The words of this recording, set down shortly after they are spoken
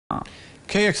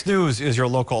KX News is your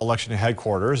local election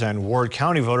headquarters, and Ward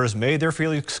County voters made their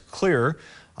feelings clear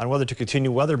on whether to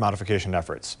continue weather modification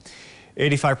efforts.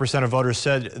 85% of voters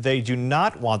said they do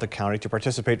not want the county to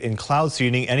participate in cloud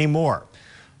seeding anymore.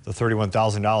 The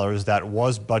 $31,000 that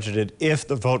was budgeted if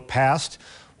the vote passed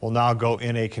will now go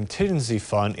in a contingency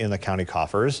fund in the county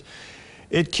coffers.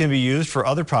 It can be used for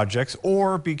other projects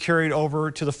or be carried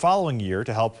over to the following year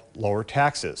to help lower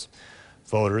taxes.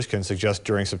 Voters can suggest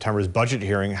during September's budget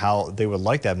hearing how they would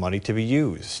like that money to be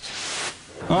used.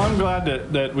 Well, I'm glad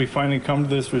that we finally come to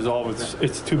this resolve.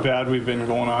 It's too bad we've been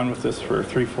going on with this for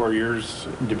 3-4 years,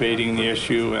 debating the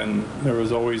issue, and there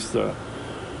was always the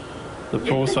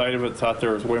pro side of it thought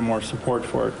there was way more support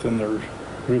for it than there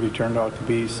really turned out to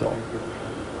be. So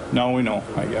now we know,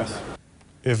 I guess.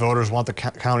 If voters want the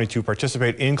county to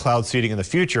participate in cloud seeding in the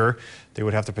future, they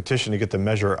would have to petition to get the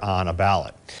measure on a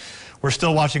ballot. We're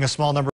still watching a small number